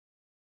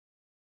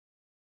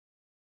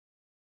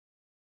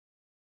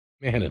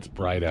Man, it's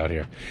bright out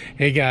here.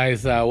 Hey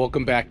guys,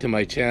 welcome back to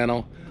my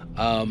channel.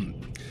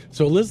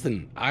 So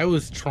listen, I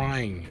was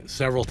trying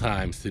several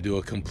times to do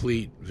a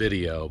complete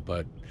video,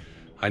 but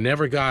I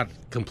never got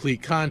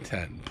complete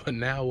content. But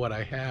now what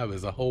I have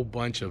is a whole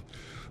bunch of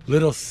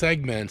little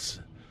segments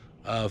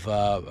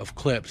of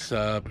clips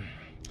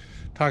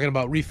talking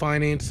about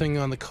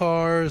refinancing on the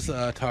cars,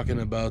 talking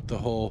about the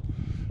whole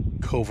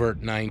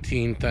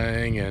COVERT19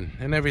 thing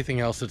and everything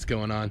else that's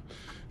going on.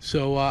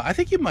 So I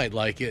think you might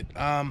like it.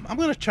 I'm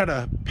going to try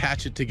to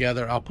patch it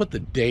together. I'll put the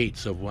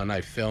dates of when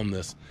I filmed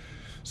this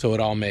so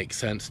it all makes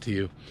sense to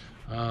you.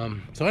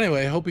 So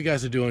anyway, I hope you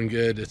guys are doing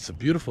good. It's a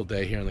beautiful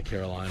day here in the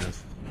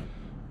Carolinas.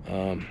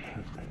 I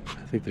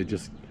think they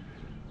just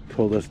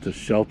told us to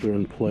shelter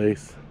in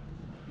place.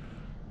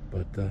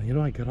 But, you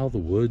know, I got all the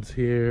woods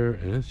here,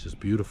 and it's just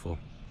beautiful.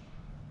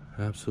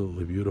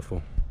 Absolutely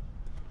beautiful.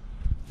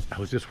 I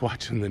was just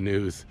watching the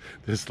news.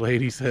 This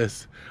lady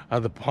says, are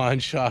the pawn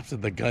shops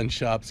and the gun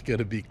shops going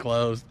to be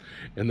closed?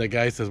 And the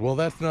guy says, well,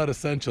 that's not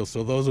essential,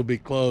 so those will be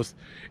closed.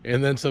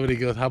 And then somebody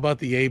goes, how about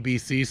the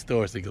ABC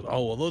stores? He goes,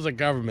 oh, well, those are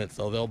government,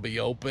 so they'll be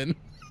open.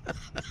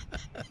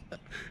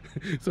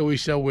 So we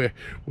show where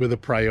the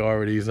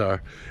priorities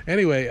are.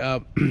 Anyway,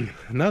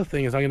 another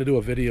thing is I'm going to do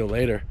a video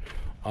later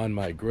on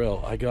my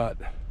grill. I'm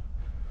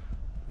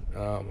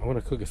going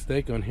to cook a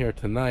steak on here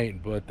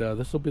tonight, but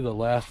this will be the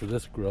last of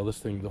this grill. This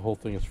thing, the whole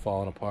thing is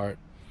falling apart.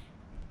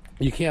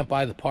 You can't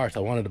buy the parts. I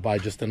wanted to buy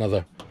just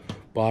another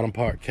bottom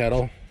part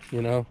kettle,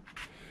 you know,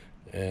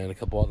 and a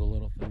couple other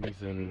little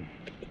things. And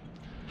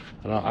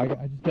I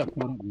just got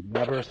one with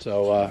Weber,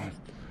 so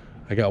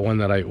I got one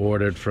that I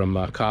ordered from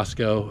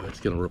Costco. It's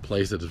going to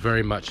replace it. It's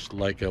very much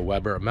like a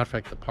Weber. As a matter of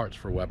fact, the parts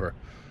for Weber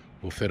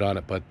will fit on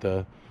it, but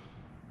the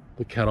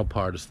kettle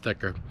part is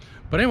thicker.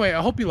 But anyway,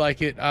 I hope you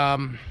like it.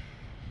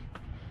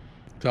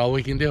 That's all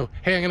we can do.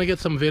 Hey, I'm gonna get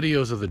some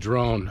videos of the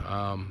drone,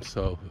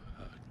 so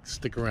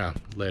stick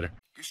around later.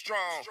 Be strong.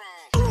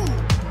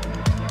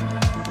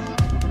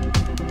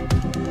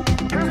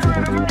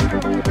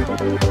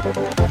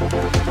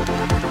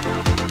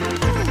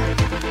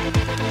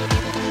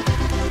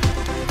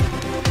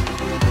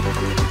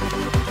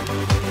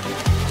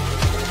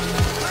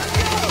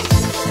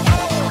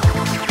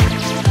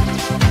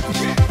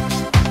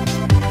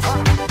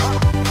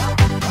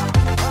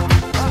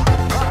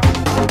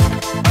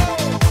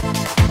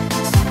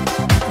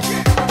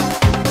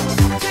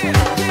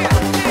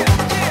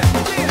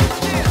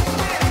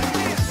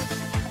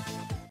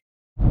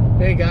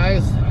 Hey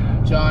guys,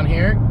 John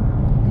here.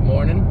 Good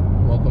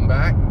morning. Welcome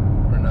back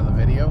for another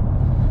video.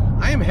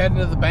 I am heading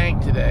to the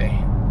bank today.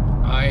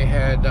 I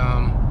had,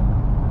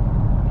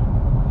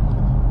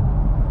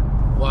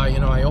 well, you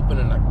know, I opened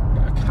an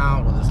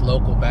account with this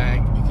local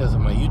bank because of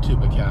my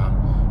YouTube account.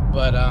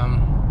 But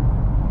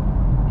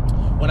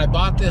when I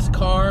bought this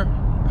car,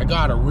 I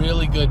got a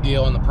really good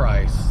deal on the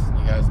price.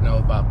 You guys know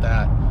about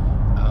that.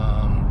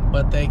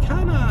 But they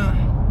kind of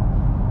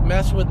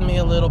messed with me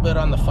a little bit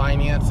on the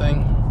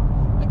financing.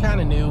 I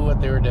kind of knew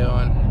what they were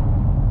doing,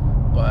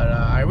 but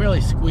I really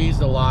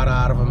squeezed a lot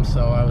out of them,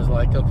 so I was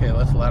like, okay,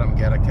 let's let them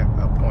get a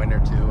point or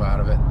two out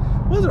of it.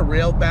 It wasn't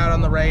real bad on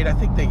the rate. I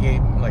think they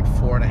gave me like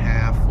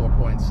 4.5,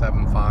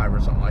 4.75 or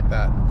something like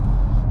that.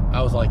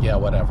 I was like, yeah,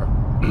 whatever.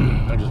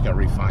 I'm just gonna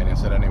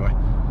refinance it anyway.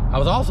 I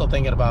was also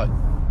thinking about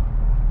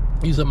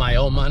using my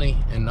own money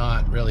and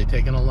not really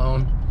taking a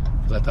loan,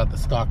 because I thought the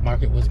stock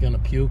market was gonna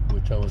puke,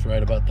 which I was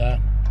right about that.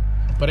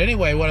 But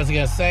anyway, what I was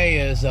gonna say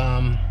is,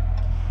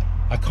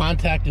 I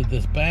contacted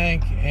this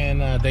bank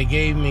and they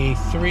gave me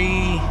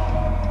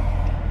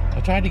I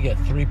tried to get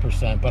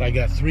 3%, but I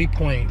got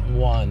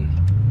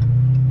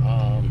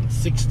 3.1,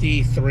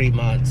 63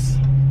 months.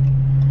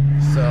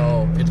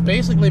 So it's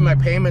basically my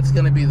payment's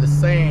gonna be the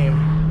same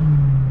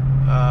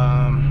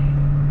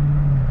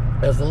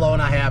as the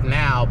loan I have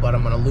now, but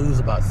I'm gonna lose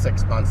about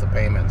 6 months of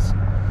payments.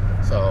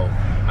 So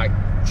I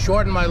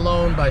shortened my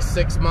loan by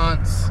 6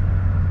 months,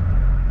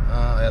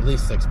 at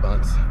least 6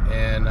 months,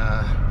 and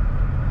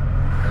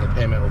the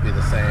payment will be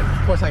the same.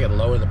 Of course, I could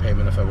lower the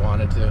payment if I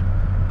wanted to,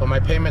 but my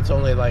payment's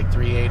only like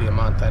 $380 a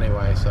month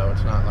anyway, so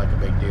it's not like a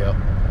big deal,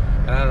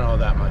 and I don't owe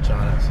that much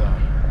on it. So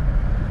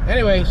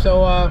anyway,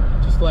 so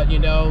just let you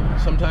know,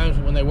 sometimes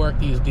when they work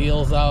these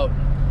deals out,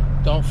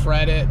 don't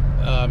fret it.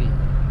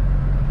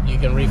 You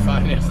can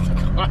refinance the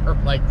car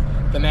like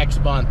the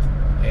next month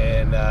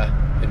and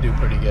do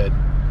pretty good.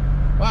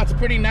 Well, it's a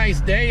pretty nice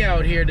day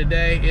out here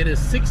today. It is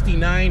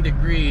 69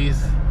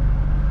 degrees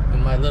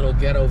in my little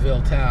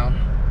ghettoville town.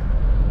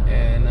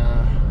 And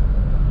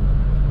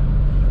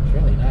it's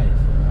really nice.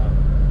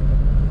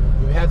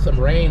 We've had some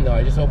rain though.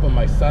 I just opened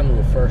my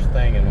sunroof first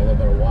thing and a little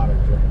bit of water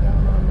dripped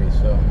down on me,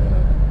 so I'm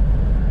gonna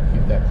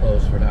keep that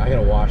closed for now. I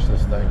gotta wash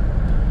this thing.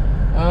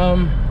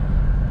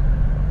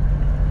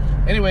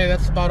 Anyway,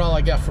 that's about all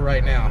I got for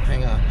right now.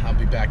 Hang on, I'll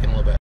be back in a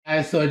little bit.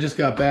 Guys, so I just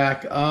got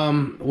back.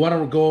 Want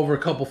to go over a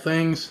couple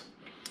things.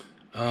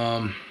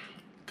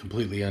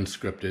 Completely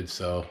unscripted,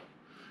 so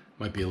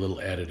might be a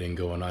little editing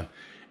going on.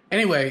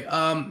 Anyway,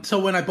 so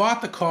when I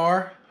bought the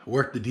car,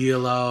 worked the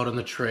deal out on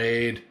the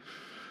trade,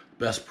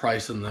 best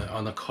price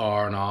on the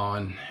car and all,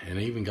 and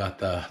even got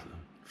the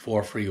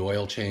 4 free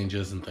oil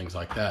changes and things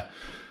like that.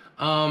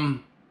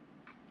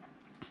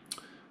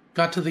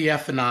 Got to the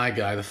F&I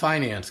guy, the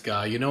finance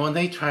guy, you know, and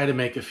they try to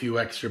make a few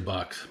extra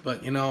bucks.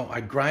 But, you know,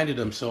 I grinded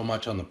them so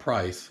much on the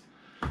price.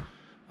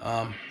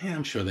 Yeah,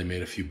 I'm sure they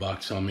made a few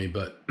bucks on me,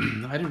 but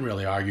I didn't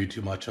really argue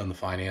too much on the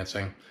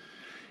financing.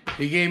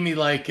 He gave me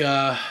like,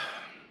 what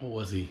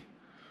was he?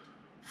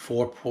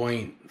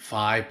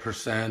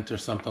 4.5% or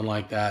something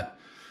like that.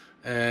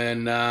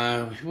 And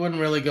he wouldn't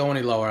really go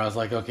any lower. I was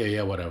like, okay,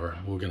 yeah, whatever.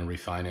 We're going to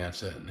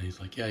refinance it. And he's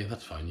like, yeah,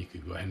 that's fine. You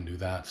could go ahead and do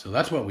that. So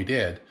that's what we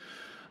did.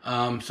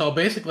 So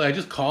basically, I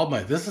just called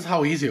this is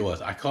how easy it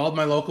was. I called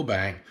my local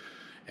bank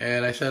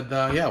and I said,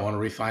 yeah, I want to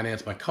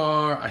refinance my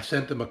car. I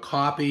sent them a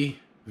copy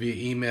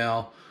via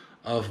email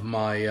of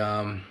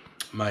my,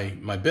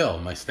 my bill,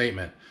 my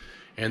statement.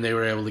 And they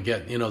were able to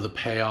get, you know, the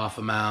payoff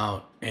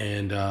amount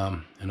and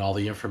all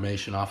the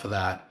information off of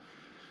that.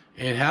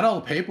 And had all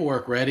the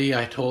paperwork ready.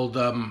 I told,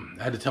 I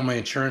had to tell my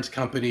insurance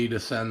company to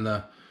send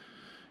the,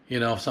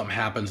 you know, if something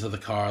happens to the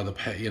car,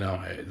 you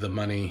know, the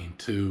money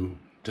to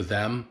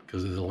them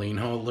because of the lien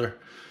holder.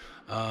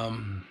 I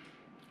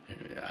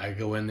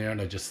go in there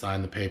and I just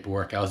sign the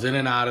paperwork. I was in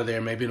and out of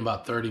there maybe in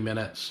about 30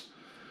 minutes.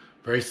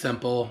 Very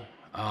simple.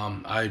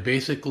 I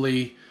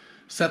basically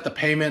set the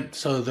payment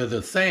so they're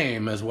the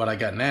same as what I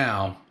got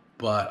now,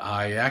 but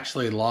I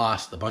actually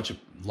cut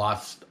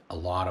a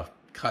lot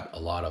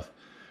of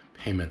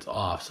payments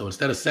off. So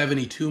instead of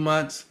 72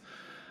 months,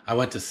 I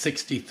went to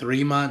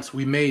 63 months.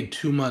 We made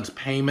 2 months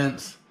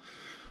payments.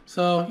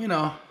 So, you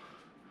know, I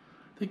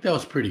think that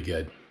was pretty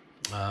good.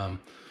 I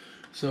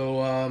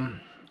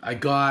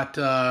got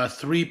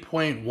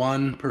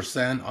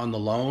 3.1% on the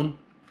loan.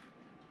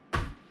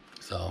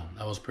 So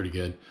that was pretty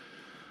good.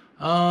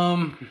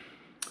 While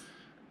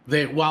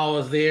I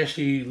was there,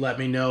 she let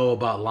me know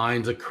about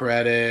lines of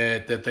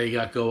credit that they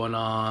got going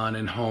on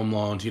and home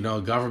loans. You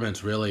know,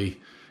 government's really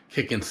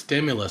kicking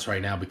stimulus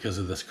right now because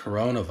of this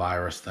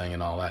coronavirus thing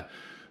and all that.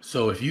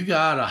 So if you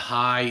got a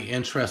high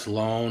interest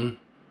loan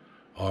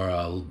or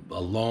a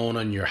loan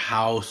on your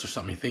house or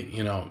something,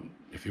 you know,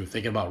 if you're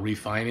thinking about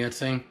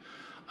refinancing,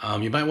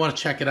 you might want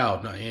to check it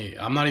out.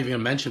 I'm not even going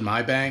to mention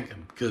my bank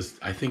because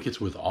I think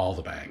it's with all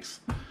the banks.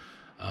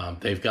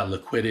 They've got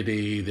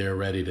liquidity, they're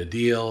ready to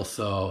deal,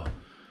 so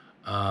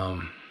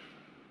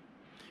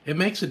it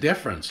makes a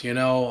difference, you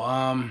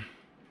know.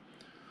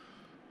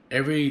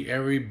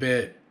 Every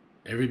bit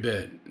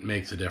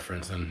makes a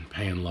difference in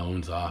paying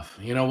loans off.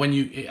 You know, I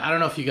don't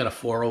know if you got a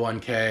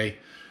 401k,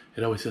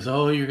 it always says,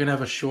 oh, you're going to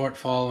have a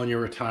shortfall on your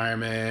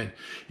retirement.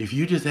 If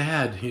you just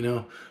add, you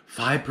know,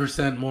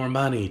 5% more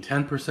money,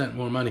 10%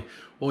 more money.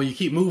 Well, you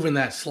keep moving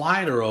that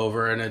slider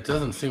over and it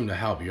doesn't seem to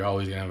help. You're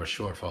always going to have a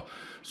shortfall.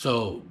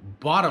 So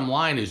bottom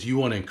line is you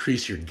want to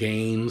increase your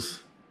gains,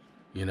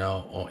 you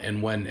know,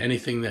 and when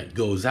anything that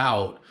goes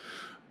out,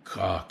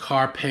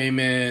 car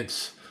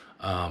payments,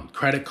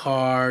 credit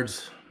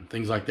cards,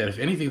 things like that. If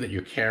anything that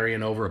you're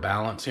carrying over a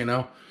balance, you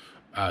know,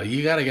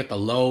 you got to get the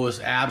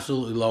lowest,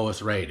 absolutely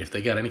lowest rate. If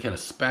they got any kind of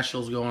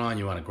specials going on,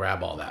 you want to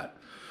grab all that.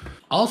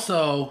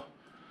 Also,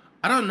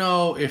 I don't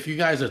know if you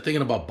guys are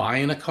thinking about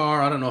buying a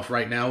car. I don't know if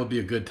right now would be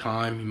a good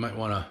time. You might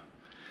want to...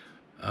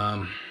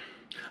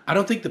 I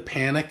don't think the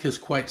panic has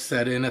quite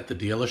set in at the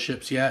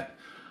dealerships yet.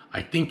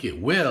 I think it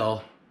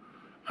will,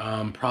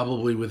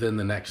 probably within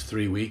the next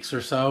 3 weeks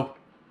or so.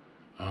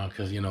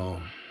 Because, you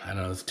know, I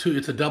don't know,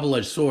 it's a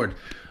double-edged sword.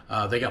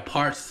 They got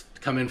parts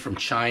come in from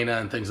China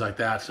and things like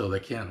that, so they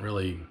can't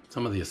really,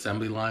 some of the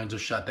assembly lines are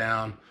shut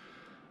down.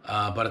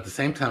 But at the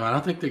same time, I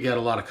don't think they get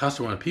a lot of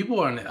customers. When people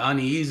are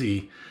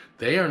uneasy,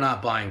 they are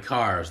not buying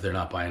cars. They're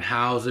not buying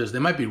houses. They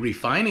might be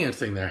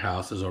refinancing their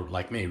houses, or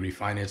like me,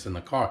 refinancing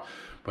the car.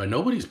 But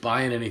nobody's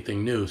buying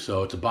anything new,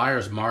 so it's a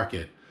buyer's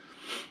market.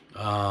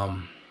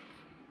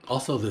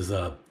 Also, there's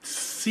a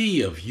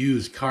sea of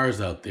used cars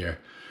out there.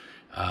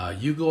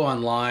 You go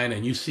online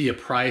and you see a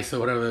price or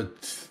whatever,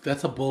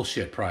 that's a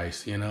bullshit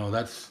price, you know,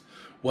 that's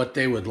what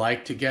they would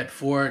like to get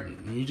for it.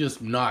 And you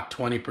just knock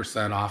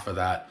 20% off of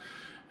that,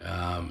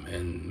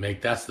 and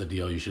that's the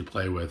deal you should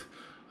play with.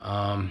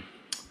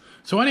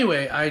 So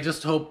anyway, I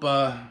just hope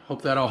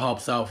that all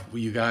helps out for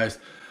you guys.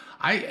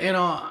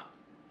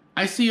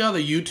 I see other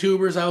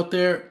YouTubers out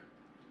there,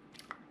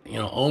 you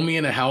know, Omi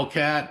and a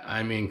Hellcat.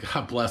 I mean,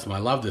 God bless him. I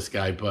love this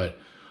guy, but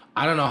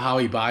I don't know how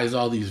he buys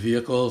all these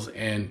vehicles.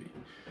 And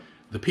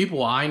the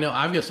people I know,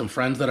 I've got some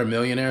friends that are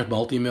millionaires,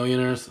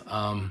 multi-millionaires,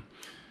 and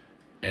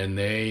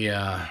they,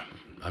 I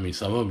mean,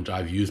 some of them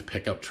drive used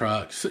pickup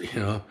trucks, you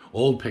know,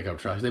 old pickup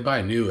trucks. They buy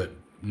a new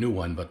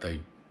one, but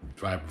they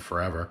drive them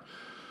forever.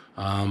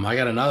 I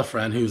got another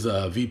friend who's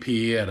a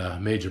VP at a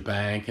major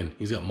bank, and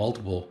he's got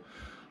multiple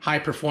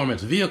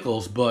high-performance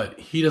vehicles, but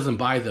he doesn't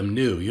buy them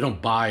new. You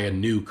don't buy a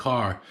new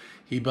car.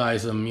 He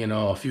buys them, you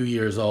know, a few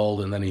years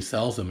old, and then he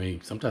sells them.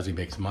 Sometimes he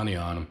makes money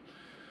on them.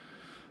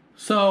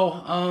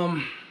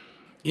 So,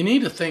 you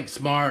need to think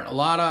smart. A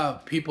lot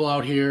of people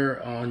out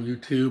here on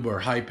YouTube are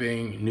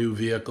hyping new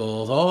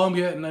vehicles. Oh, I'm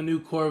getting a new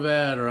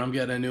Corvette, or I'm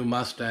getting a new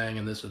Mustang,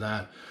 and this or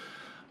that.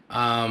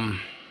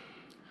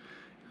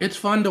 It's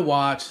fun to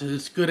watch.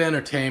 It's good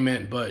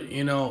entertainment, but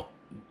you know,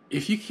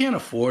 if you can't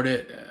afford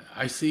it,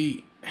 I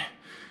see.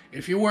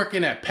 If you're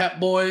working at Pep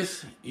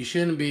Boys, you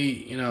shouldn't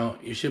be. You know,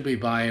 you should be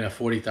buying a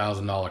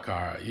 $40,000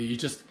 car. You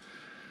just.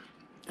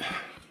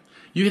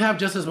 You could have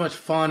just as much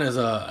fun as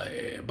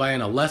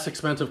buying a less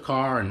expensive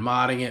car and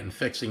modding it and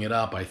fixing it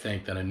up, I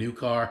think, than a new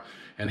car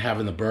and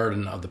having the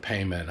burden of the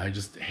payment. I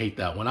just hate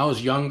that. When I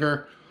was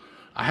younger,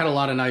 I had a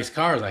lot of nice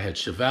cars. I had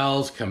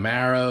Chevelles,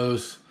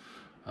 Camaros,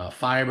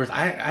 Firebirds.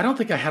 I don't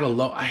think I had a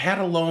loan. I had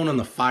a loan on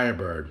the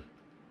Firebird,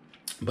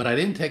 but I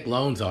didn't take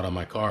loans out on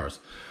my cars.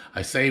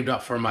 I saved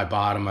up for my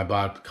bottom. I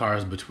bought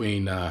cars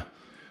between $2,000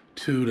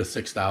 to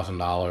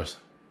 $6,000,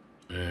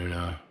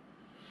 and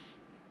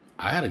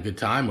I had a good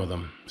time with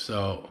them.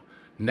 So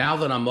now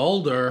that I'm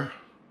older,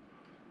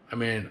 I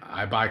mean,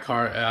 I buy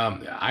car.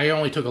 I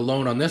only took a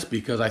loan on this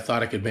because I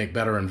thought I could make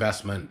better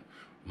investment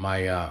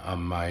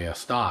on my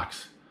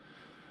stocks,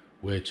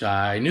 which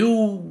I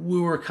knew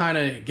we were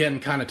getting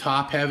kind of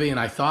top heavy, and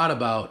I thought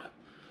about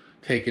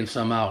taking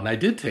some out, and I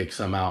did take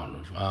some out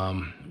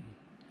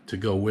to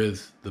go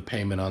with the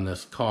payment on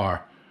this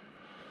car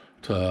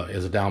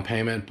as a down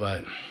payment,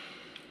 but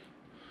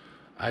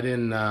I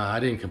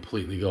didn't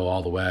completely go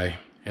all the way.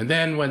 And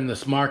then when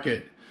this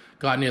market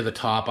got near the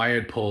top,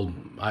 I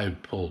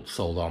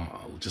sold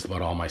just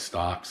about all my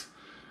stocks.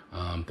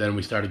 Then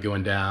we started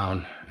going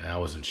down, and I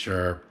wasn't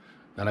sure.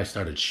 Then I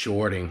started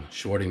shorting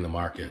the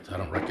market. I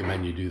don't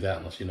recommend you do that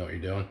unless you know what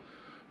you're doing.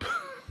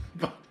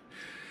 But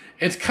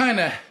it's kind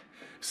of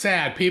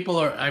sad.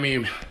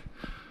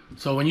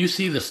 So when you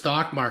see the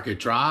stock market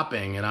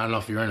dropping, and I don't know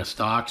if you're into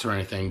stocks or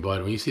anything,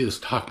 but when you see the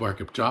stock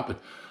market dropping,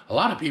 a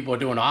lot of people are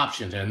doing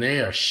options, and they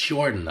are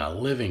shorting the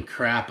living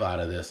crap out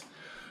of this.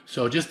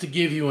 So just to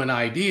give you an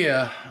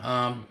idea,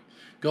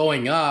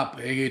 going up,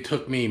 it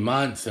took me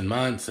months and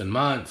months and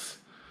months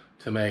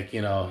to make,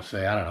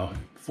 say, I don't know,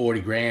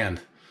 40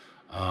 grand.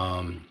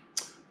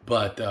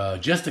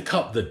 But just to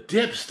cut the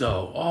dips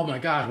though, oh my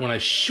God, when I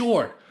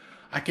short,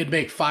 I could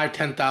make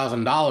 $5,000,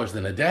 $10,000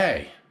 in a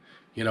day.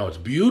 It's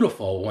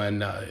beautiful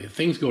when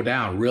things go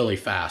down really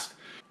fast.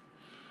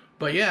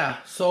 But yeah,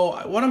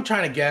 so what I'm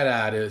trying to get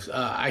at is,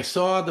 I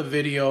saw the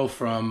video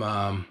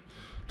from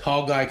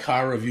Tall Guy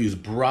Car Review's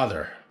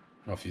brother.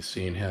 I don't know if you've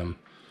seen him,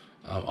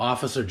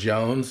 Officer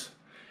Jones,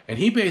 and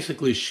he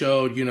basically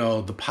showed,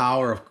 the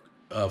power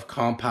of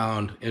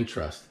compound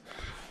interest.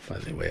 By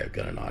the way, I've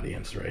got an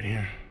audience right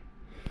here.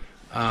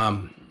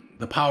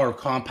 The power of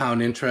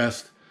compound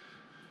interest.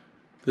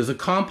 There's a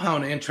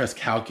compound interest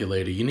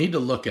calculator. You need to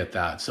look at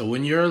that. So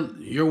when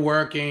you're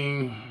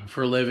working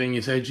for a living,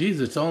 you say, geez,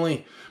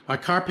 my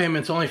car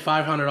payment's only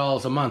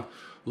 $500 a month.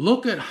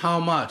 Look at how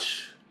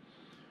much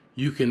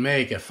you can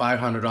make at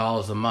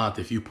 $500 a month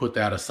if you put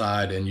that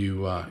aside and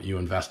you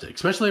invest it.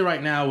 Especially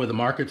right now where the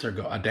markets are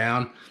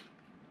down.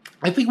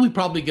 I think we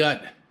probably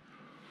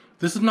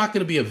this is not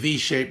going to be a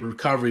V-shaped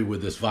recovery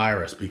with this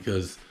virus,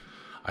 because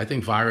I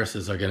think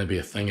viruses are going to be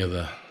a thing of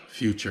the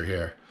future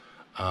here.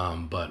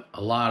 But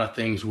a lot of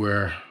things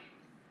where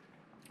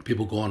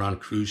people going on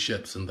cruise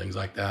ships and things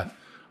like that,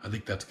 I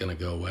think that's going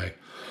to go away.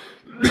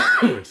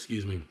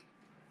 Excuse me.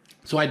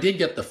 So I did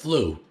get the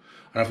flu.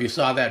 I don't know if you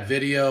saw that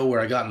video where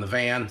I got in the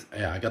van.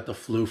 Yeah, I got the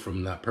flu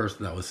from that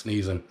person that was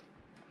sneezing.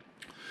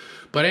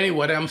 But anyway,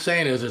 what I'm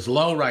saying is it's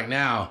low right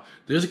now.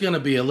 There's going to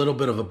be a little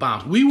bit of a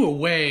bounce. We were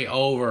way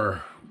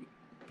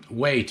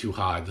too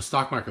high. The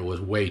stock market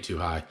was way too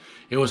high.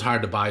 It was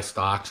hard to buy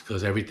stocks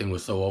because everything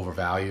was so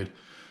overvalued.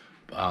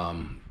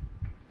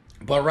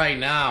 But right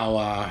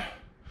now,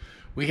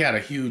 we had a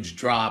huge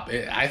drop.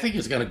 I think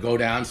it's going to go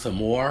down some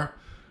more.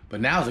 But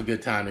now's a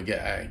good time to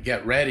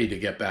get ready to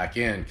get back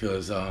in,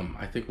 because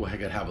I think we're going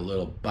to have a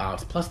little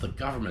bounce. Plus, the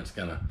government's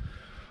going to,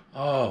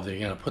 they're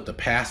going to put the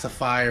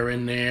pacifier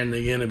in there, and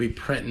they're going to be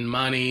printing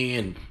money,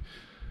 and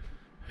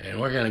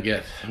we're going to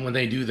get, when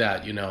they do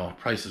that,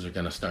 prices are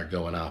going to start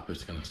going up.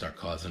 It's going to start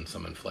causing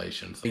some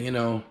inflation.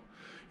 So,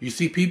 you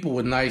see people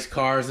with nice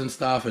cars and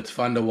stuff. It's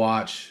fun to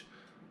watch,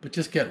 but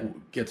just get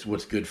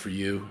what's good for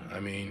you. I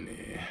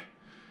mean,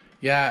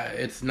 yeah,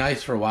 it's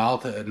nice for a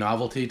while,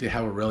 novelty to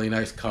have a really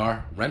nice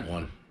car. Rent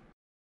one.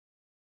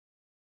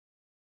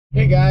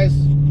 Hey guys,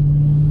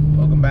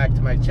 welcome back to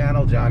my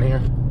channel. John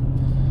here.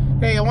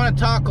 Hey, I want to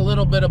talk a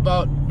little bit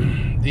about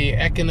the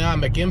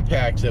economic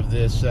impacts of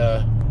this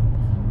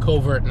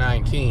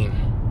COVERT19.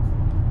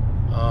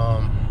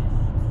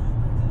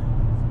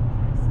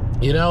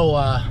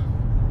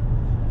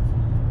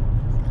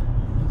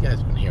 You guys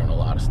have been hearing a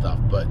lot of stuff,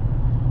 but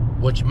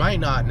what you might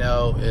not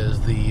know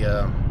is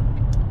the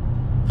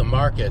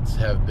markets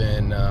have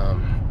been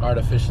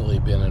artificially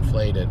been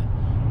inflated.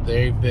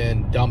 They've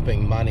been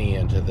dumping money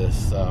into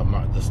this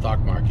the stock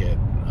market,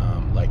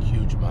 like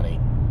huge money.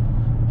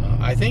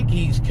 I think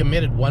he's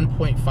committed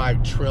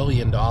 $1.5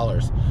 trillion.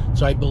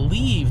 So I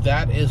believe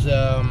that is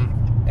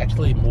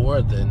actually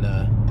more than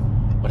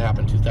what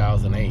happened in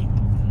 2008.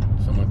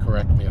 Someone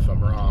correct me if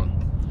I'm wrong.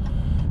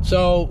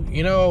 So,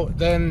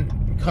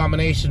 then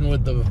combination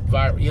with the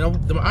virus, you know,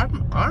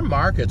 our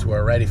markets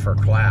were ready for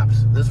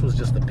collapse. This was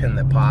just the pin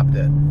that popped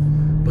it.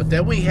 But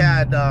then we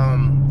had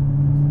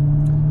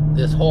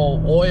this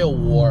whole oil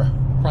war,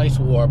 price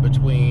war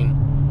between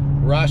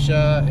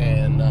Russia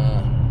and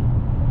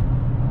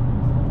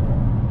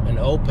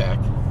OPEC.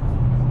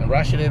 And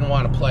Russia didn't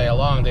want to play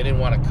along. They didn't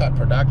want to cut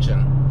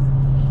production.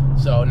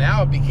 So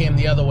now it became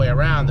the other way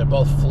around. They're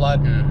both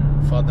flooding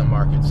the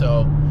market.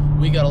 So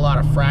we got a lot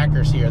of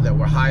frackers here that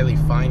were highly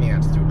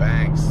financed through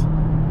banks.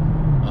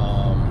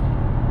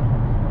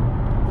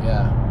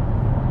 Yeah.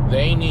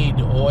 They need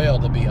oil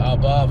to be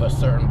above a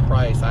certain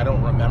price. I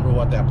don't remember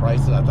what that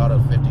price is. I thought it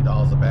was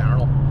 $50 a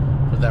barrel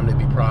for them to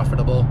be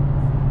profitable.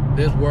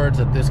 There's words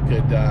that this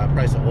could,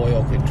 price of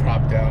oil could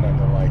drop down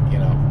into, like, you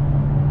know,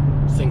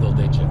 single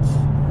digits.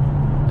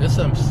 There's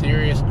some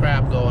serious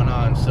crap going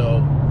on.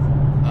 So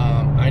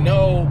I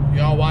know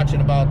y'all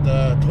watching about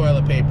the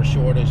toilet paper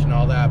shortage and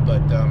all that,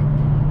 but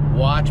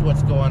watch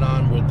what's going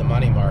on with the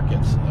money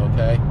markets,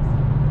 okay?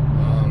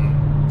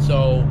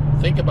 So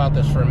think about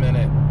this for a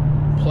minute.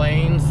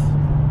 Planes,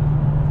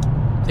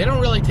 they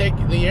don't really take,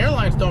 the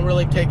airlines don't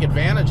really take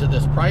advantage of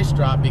this price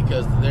drop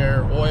because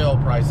their oil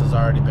price has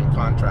already been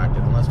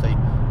contracted, unless they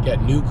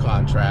get new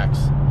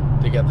contracts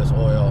to get this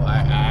oil.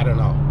 I don't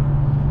know,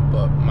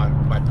 but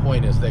my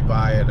point is they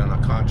buy it on a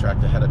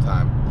contract ahead of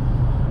time.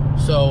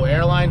 So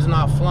airlines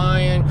not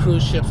flying,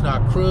 cruise ships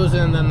not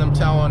cruising, then them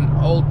telling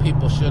old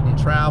people shouldn't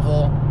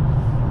travel.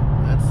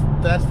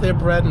 That's their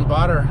bread and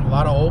butter. A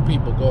lot of old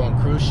people go on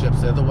cruise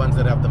ships. They're the ones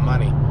that have the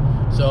money.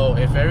 So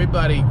if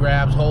everybody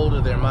grabs hold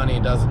of their money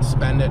and doesn't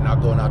spend it,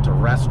 not going out to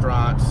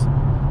restaurants,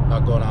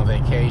 not going on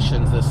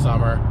vacations this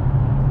summer,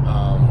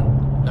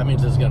 that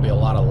means there's going to be a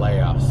lot of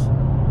layoffs.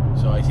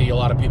 So I see a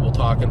lot of people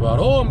talking about,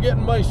 oh, I'm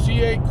getting my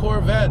C8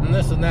 Corvette and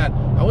this and that.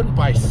 I wouldn't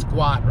buy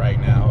squat right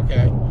now,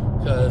 okay?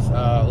 Because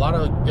a lot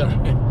of, you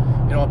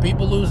know, when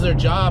people lose their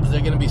jobs,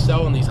 they're going to be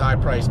selling these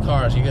high-priced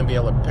cars. You're going to be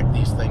able to pick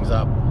these things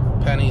up,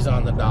 pennies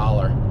on the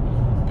dollar.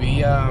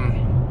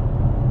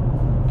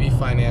 Be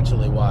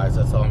financially wise,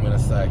 that's all I'm going to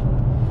say.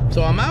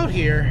 So I'm out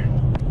here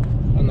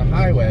on the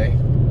highway,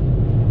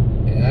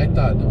 and I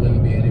thought there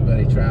wouldn't be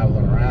anybody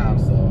traveling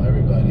around, so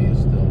everybody is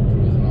still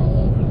cruising all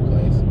over the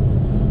place.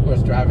 Of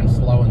course, driving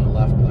slow in the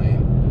left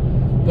lane.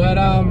 But,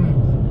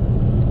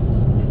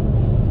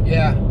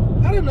 yeah,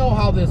 I don't know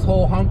how this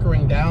whole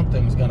hunkering down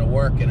thing's going to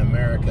work in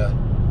America.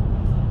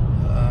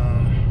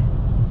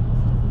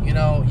 You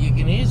know, you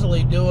can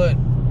easily do it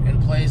in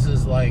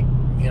places like,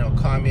 you know,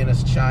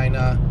 communist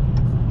China.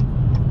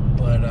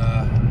 But,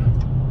 I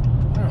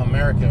don't know,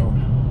 America,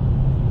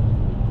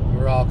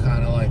 we're all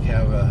kind of like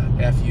have a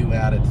FU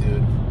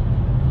attitude.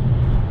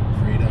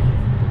 Freedom.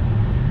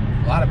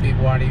 A lot of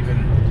people aren't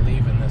even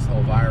believing this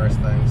whole virus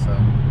thing, so.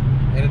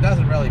 And it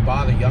doesn't really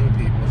bother young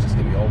people, it's just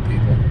going to be old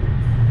people.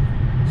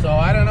 So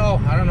I don't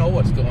know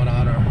what's going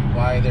on or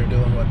why they're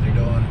doing what they're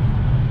doing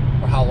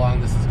or how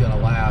long this is going to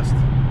last.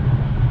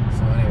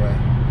 So anyway,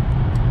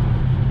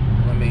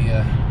 let me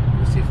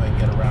see if I can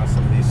get around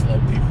some of these slow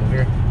people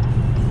here.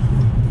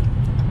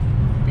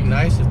 Be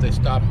nice if they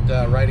stopped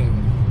writing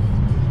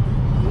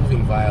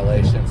moving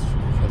violations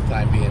for the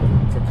time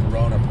being for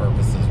corona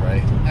purposes,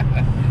 right?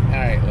 All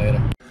right,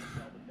 later.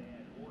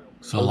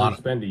 So a lot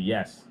of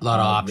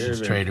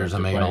options traders are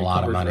making a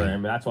lot of money.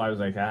 That's why I was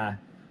like,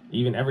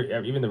 even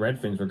the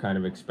Redfins were kind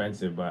of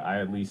expensive, but I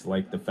at least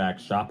like the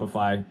fact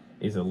Shopify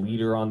is a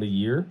leader on the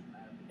year,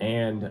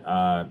 and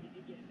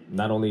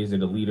not only is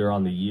it a leader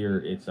on the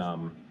year, it's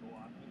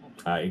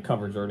it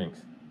covers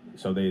earnings.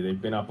 So they've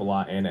been up a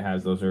lot, and it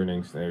has those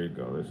earnings. There you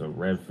go. There's a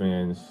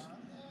Redfins.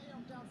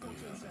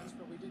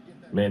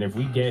 Man, if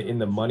we get in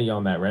the money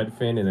on that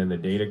Redfin and then the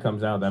data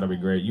comes out, that'll be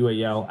great.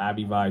 UAL,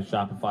 Abivai,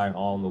 Shopify,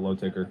 all in the low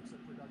ticker.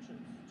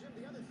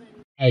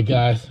 Hey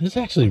guys, it's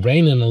actually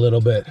raining a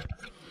little bit.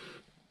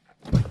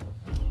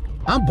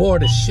 I'm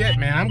bored as shit,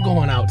 man. I'm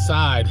going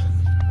outside.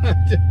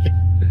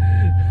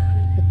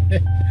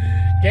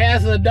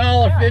 Gas is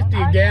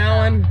 $1.50 a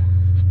gallon.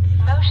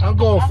 I'm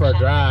going for a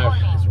drive.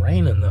 It's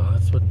raining though.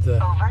 That's what the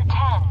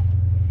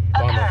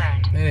bummer.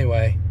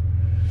 Anyway,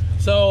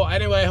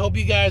 I hope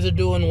you guys are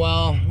doing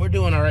well. We're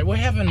doing all right. We're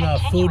having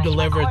food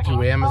delivered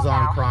through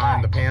Amazon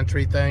Prime, the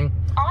pantry thing,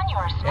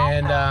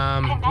 and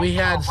we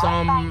had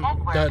some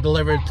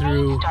delivered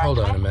through. Hold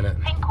on a minute.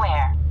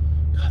 God,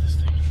 this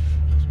thing.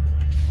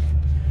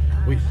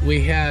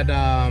 We had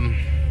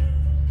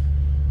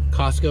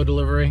Costco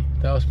delivery.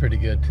 That was pretty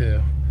good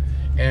too.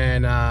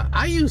 And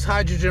I use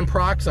hydrogen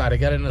peroxide. I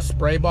got it in a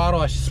spray bottle.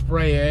 I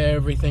spray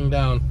everything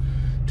down.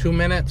 2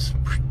 minutes,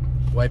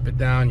 wipe it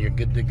down. You're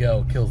good to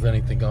go. Kills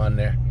anything on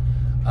there.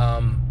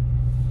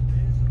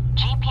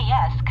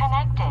 GPS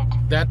connected.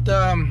 That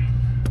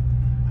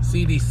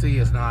CDC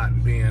is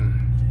not being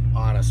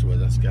honest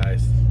with us,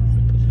 guys. Let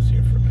me put this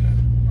here for a minute.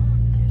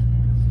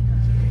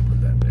 Let me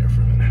put that there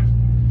for a minute.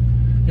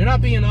 They're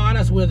not being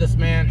honest with us,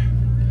 man.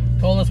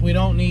 Told us we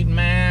don't need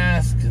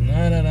masks.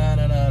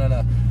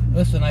 No.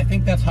 Listen, I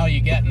think that's how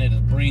you're getting it, is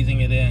breathing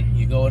it in.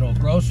 You go into a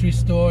grocery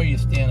store, you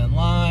stand in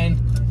line,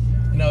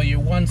 you know, you're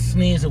one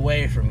sneeze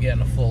away from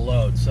getting a full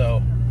load.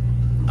 So,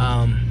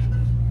 I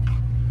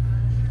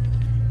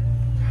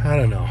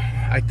don't know.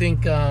 I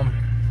think, and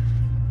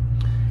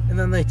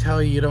then they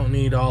tell you don't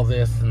need all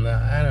this and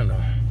that. I don't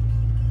know.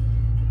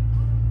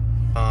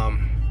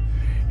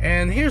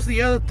 And here's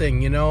the other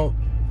thing, you know,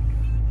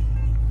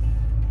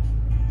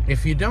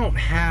 if you don't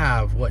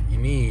have what you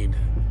need,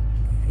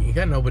 you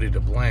got nobody to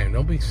blame.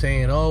 Nobody's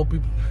saying, oh,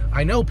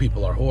 I know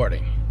people are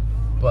hoarding,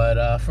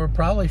 but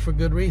probably for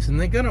good reason.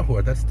 They're gonna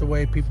hoard. That's the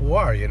way people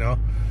are, you know.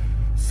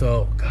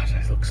 So, gosh,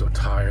 I look so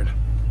tired.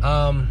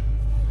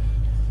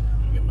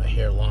 Get my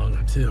hair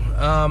longer too.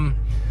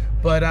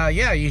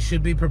 Yeah, you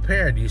should be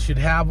prepared. You should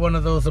have one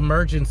of those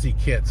emergency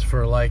kits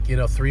for, like, you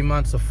know, 3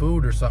 months of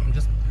food or something.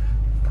 Just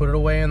put it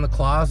away in the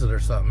closet or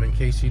something in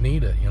case you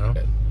need it, you know.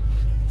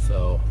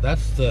 So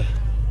that's the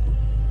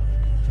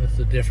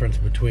difference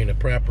between a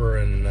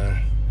prepper and a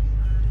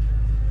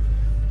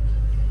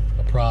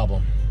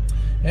problem.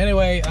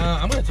 Anyway,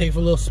 I'm gonna take a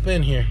little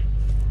spin here.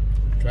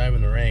 Driving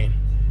in the rain.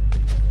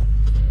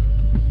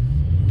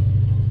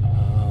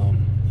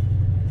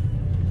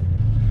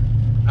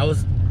 I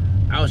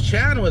was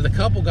chatting with a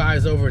couple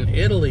guys over in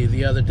Italy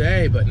the other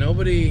day, but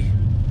nobody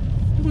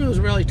was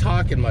really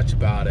talking much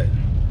about it.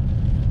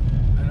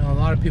 I know a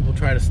lot of people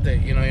try to stay,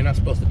 you know, you're not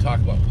supposed to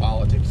talk about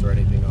politics or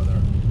anything on their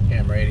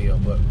ham radio,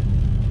 but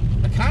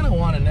I kind of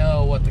want to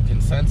know what the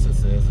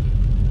consensus is.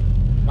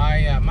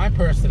 My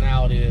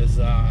personality is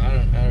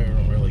I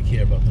don't really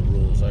care about the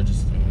rules. I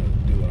just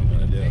do what I'm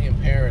gonna do. I'm in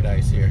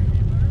paradise here,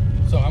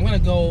 so I'm gonna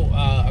go.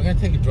 I'm gonna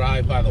take a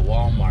drive by the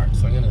Walmart.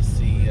 So I'm gonna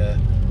see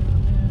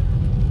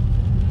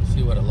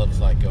what it looks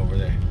like over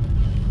there.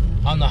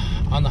 On the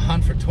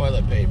hunt for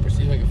toilet paper.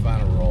 See if I can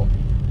find a roll.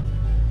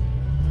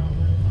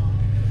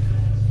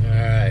 All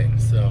right.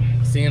 So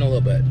see you in a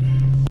little bit.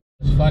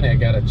 It's funny. I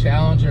got a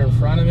Challenger in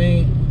front of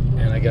me,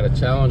 and I got a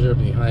Challenger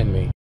behind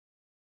me.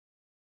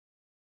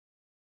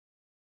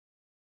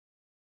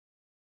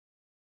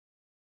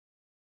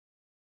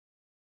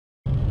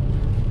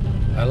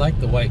 I like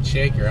the white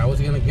shaker. I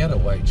was gonna get a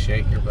white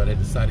shaker, but I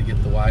decided to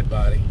get the wide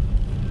body.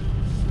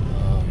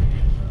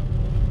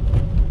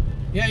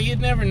 Yeah,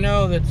 you'd never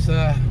know that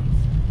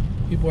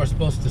people are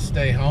supposed to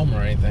stay home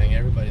or anything.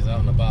 Everybody's out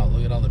and about.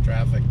 Look at all the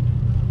traffic.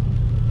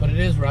 But it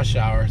is rush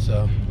hour,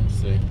 so let's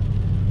see.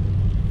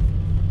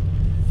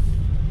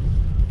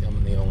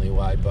 I'm the only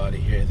wide body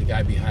here. The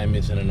guy behind me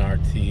is in an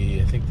RT.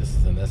 I think this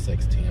is an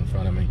SXT in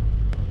front of me.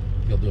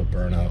 He'll do a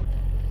burnout.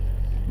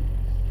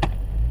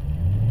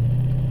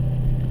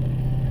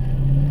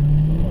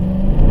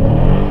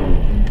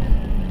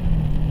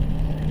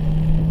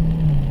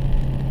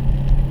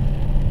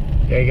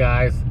 Hey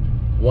guys,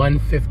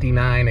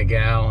 $1.59 a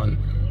gallon.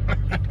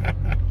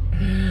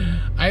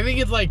 I think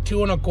it's like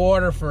 $2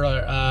 1/4 for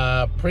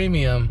a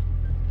premium,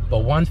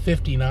 but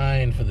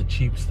 $1.59 for the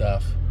cheap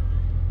stuff.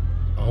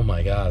 Oh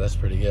my God, that's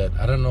pretty good.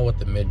 I don't know what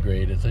the mid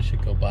grade is. I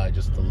should go by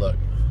just to look.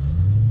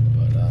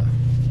 But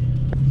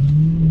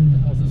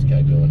how's this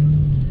guy doing?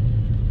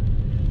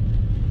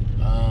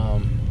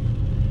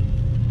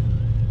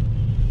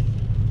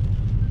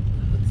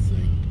 Let's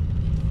see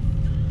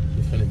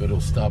if anybody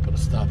will stop at a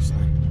stop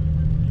sign.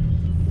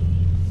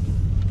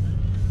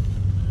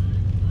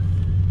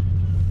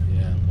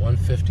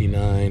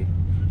 159,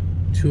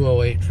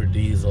 208 for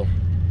diesel.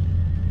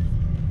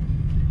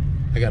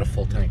 I got a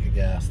full tank of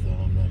gas though.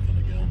 I'm not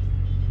gonna go.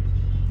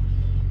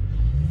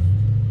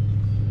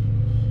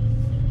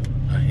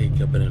 I hate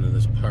coming into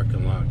this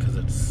parking lot because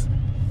it's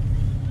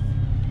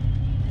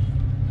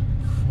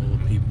full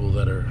of people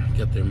that are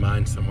get their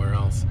mind somewhere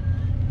else.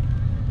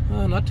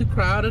 Not too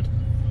crowded.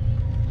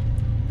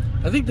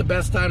 I think the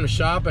best time to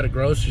shop at a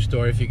grocery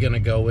store, if you're gonna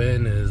go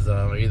in, is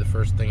either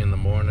first thing in the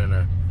morning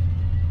or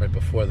right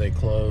before they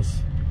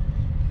close.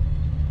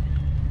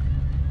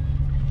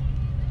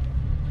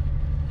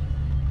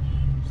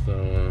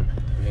 So,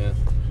 yeah,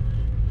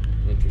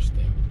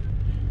 interesting.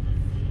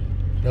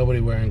 Nobody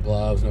wearing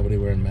gloves, nobody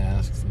wearing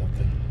masks,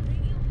 nothing.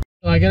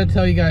 Well, I gotta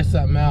tell you guys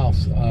something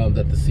else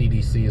that the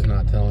CDC is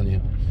not telling you.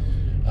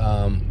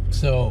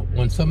 So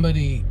when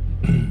somebody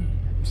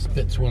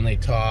spits when they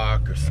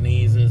talk or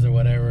sneezes or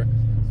whatever,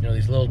 you know,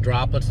 these little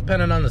droplets,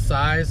 depending on the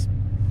size,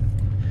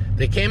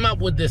 they came up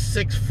with this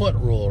 6-foot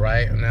rule,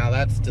 right? Now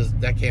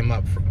that came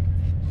up from,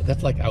 but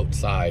that's like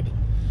outside.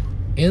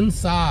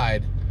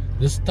 Inside,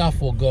 this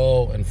stuff will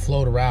go and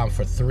float around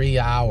for 3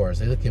 hours.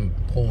 They can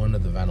pull into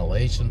the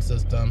ventilation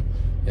system.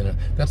 You know,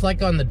 that's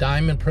like on the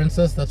Diamond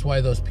Princess. That's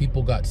why those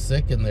people got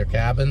sick in their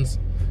cabins,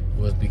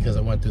 was because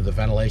it went through the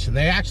ventilation.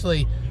 They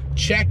actually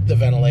checked the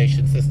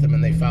ventilation system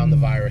and they found the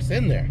virus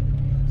in there.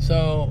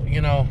 So, you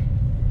know,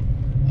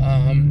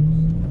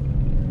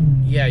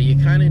 yeah, you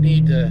kind of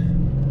need to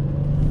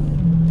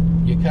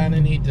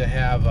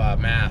have a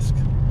mask.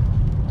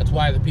 That's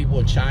why the people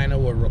in China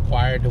were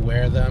required to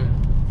wear them.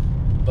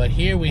 But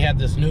here we had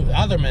this new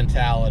other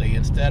mentality.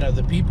 Instead of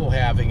the people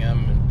having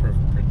them and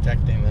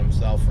protecting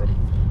themselves from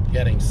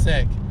getting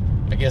sick,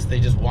 I guess they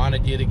just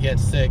wanted you to get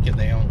sick and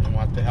they only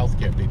want the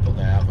healthcare people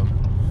to have them,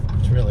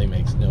 which really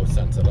makes no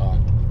sense at all.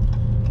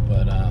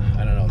 But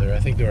I don't know. I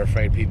think they were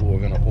afraid people were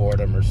going to hoard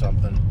them or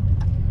something.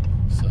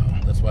 So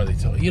that's why they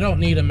told you don't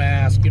need a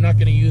mask. You're not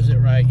going to use it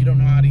right. You don't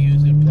know how to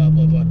use it. Blah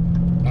blah blah.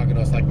 Talking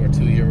to us like we're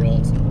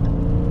 2-year-olds.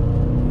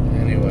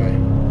 Anyway.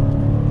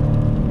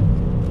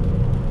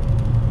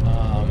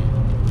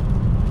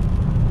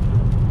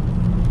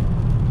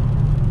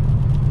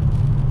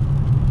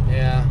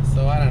 Yeah.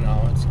 So I don't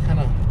know. It's kind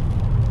of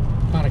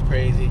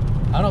crazy.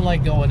 I don't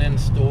like going in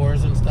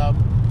stores and stuff.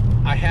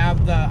 I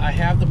have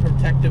the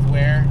protective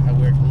wear. I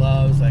wear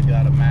gloves. I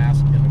got a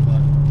mask and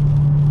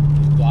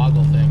these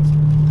goggle things.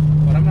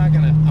 But I'm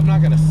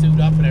not gonna suit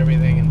up and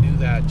everything and do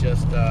that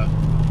just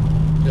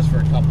for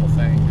a couple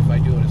things. If I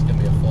do it, it's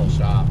gonna be a full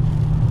shop.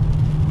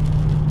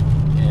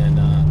 And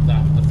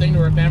the thing to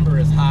remember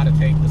is how to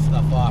take the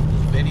stuff off.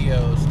 There's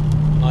videos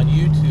on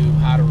YouTube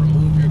how to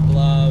remove your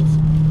gloves,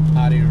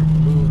 how to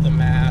remove the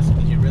mask,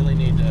 and you really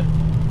need to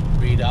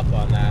read up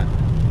on that.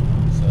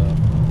 So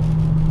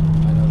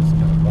I know this is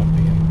kind of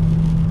bumpy and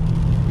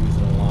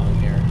cruising along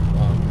here.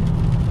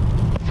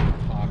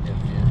 Pocket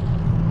here.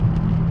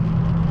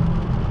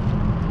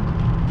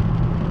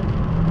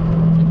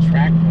 In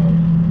track mode.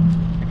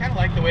 I kind of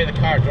like the way the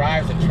car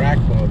drives in track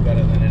mode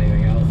better than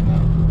anything else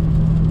now.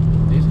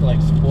 I used to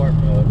like sport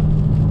mode.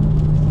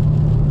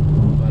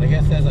 But I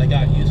guess as I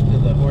got used to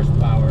the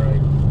horsepower, I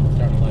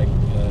started to like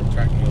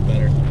track mode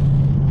better.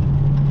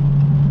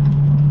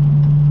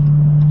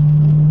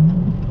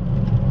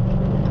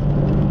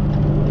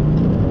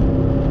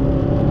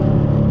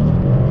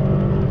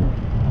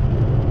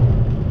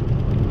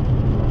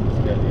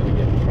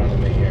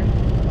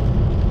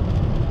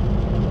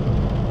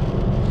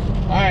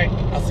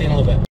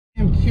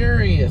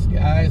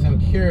 Guys, I'm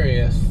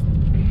curious.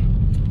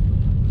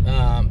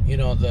 You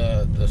know,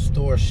 the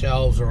store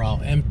shelves are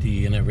all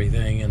empty and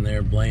everything, and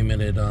they're blaming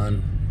it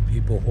on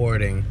people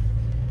hoarding.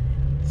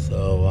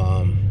 So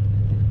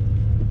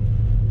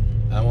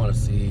I want to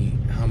see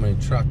how many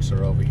trucks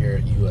are over here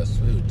at US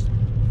Foods.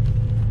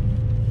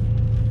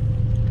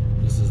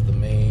 This is the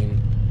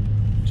main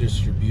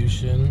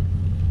distribution.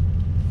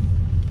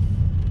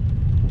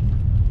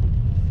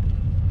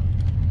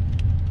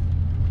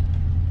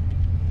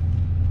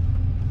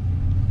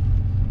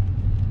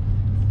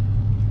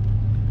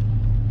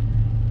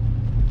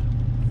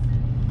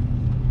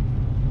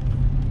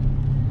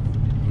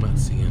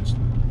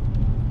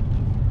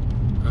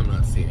 I'm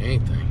not seeing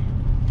anything.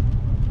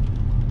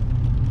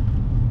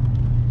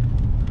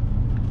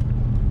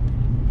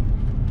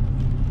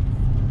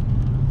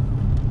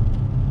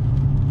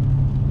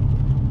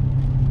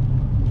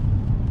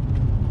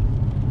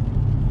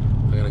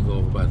 I'm gonna go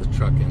over by the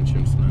truck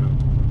entrance now.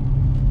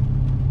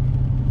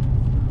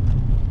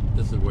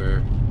 This is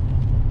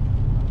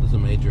a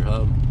major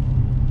hub.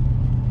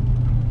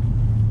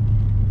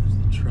 There's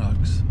the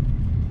trucks.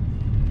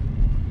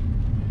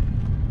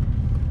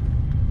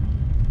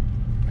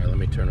 Let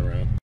me turn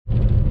around. I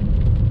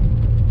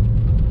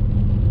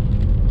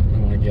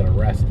don't want to get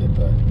arrested,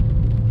 but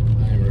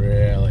I'm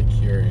really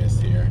curious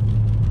here.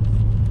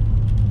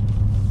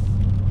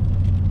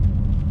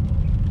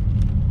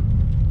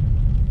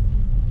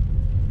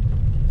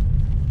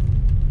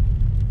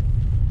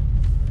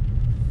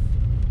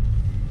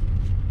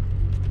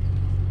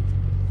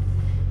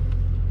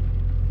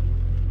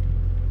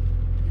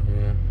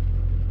 Yeah.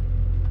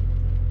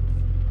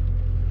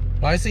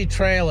 Well, I see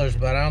trailers,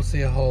 but I don't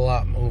see a whole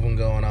lot moving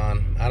going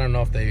on. I don't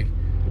know if they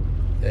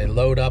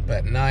load up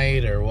at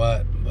night or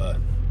what, but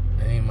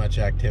there ain't much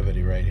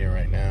activity right here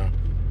right now.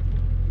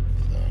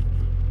 So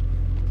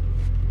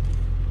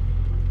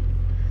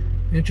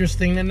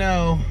interesting to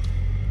know.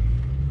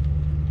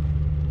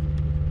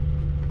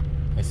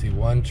 I see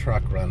one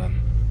truck running.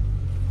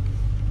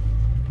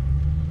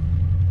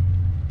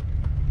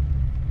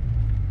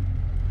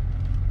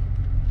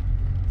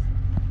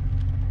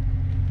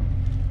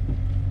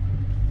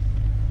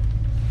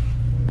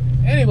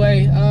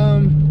 Anyway,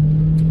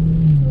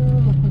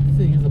 let's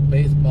see, here's a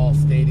baseball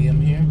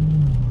stadium here.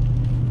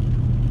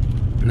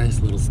 Nice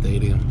little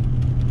stadium.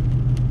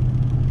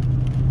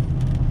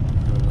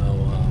 I don't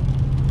know,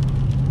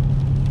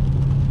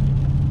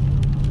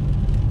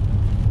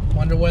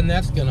 wonder when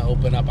that's gonna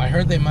open up. I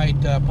heard they might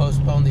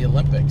postpone the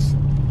Olympics.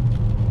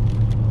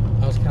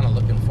 I was kind of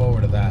looking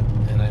forward to that,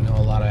 and I know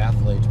a lot of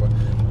athletes were.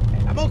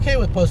 I'm okay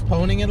with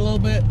postponing it a little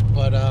bit,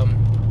 but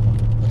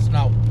let's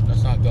not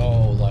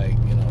go like,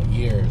 you know,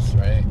 years,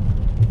 right?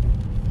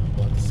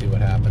 We'll have to see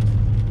what happens.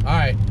 All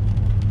right,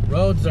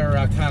 roads are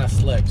kind of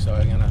slick, so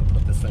I'm gonna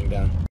put this thing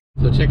down.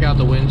 So check out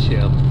the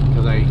windshield,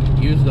 because I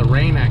use the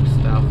Rain-X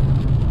stuff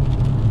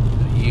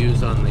that you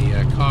use on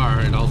the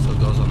car. It also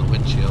goes on the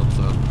windshield,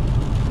 so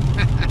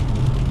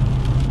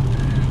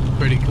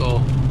pretty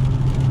cool.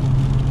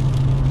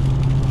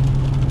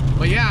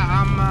 But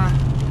yeah,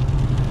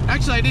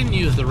 actually I didn't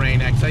use the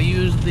Rain-X. I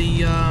used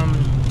the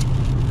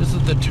this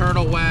is the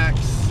Turtle Wax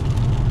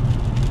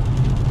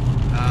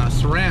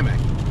ceramic.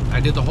 I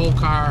did the whole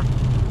car.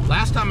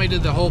 Last time I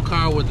did the whole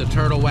car with the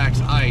Turtle Wax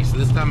ice.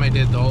 This time I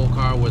did the whole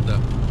car with the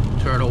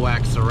Turtle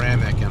Wax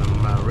ceramic, and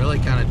I'm really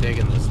kind of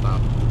digging this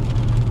stuff.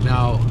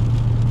 Now,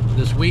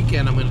 this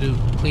weekend I'm going to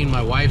clean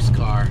my wife's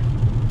car,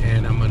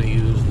 and I'm going to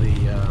use the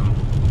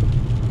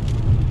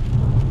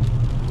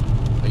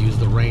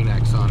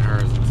Rain-X on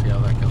hers and see how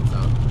that comes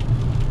out.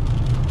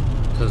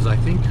 Because I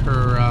think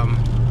her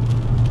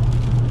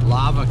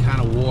lava kind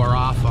of wore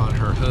off on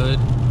her hood.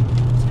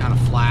 It's kind of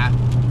flat,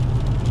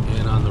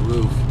 and on the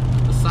roof.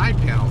 The side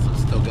panels have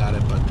still got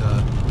it, but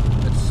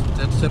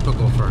that's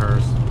typical for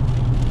hers.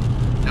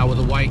 Now with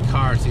a white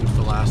car, it seems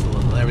to last a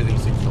little. Everything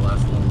seems to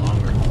last a little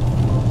longer.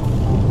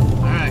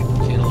 All right,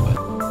 see you in a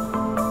little bit.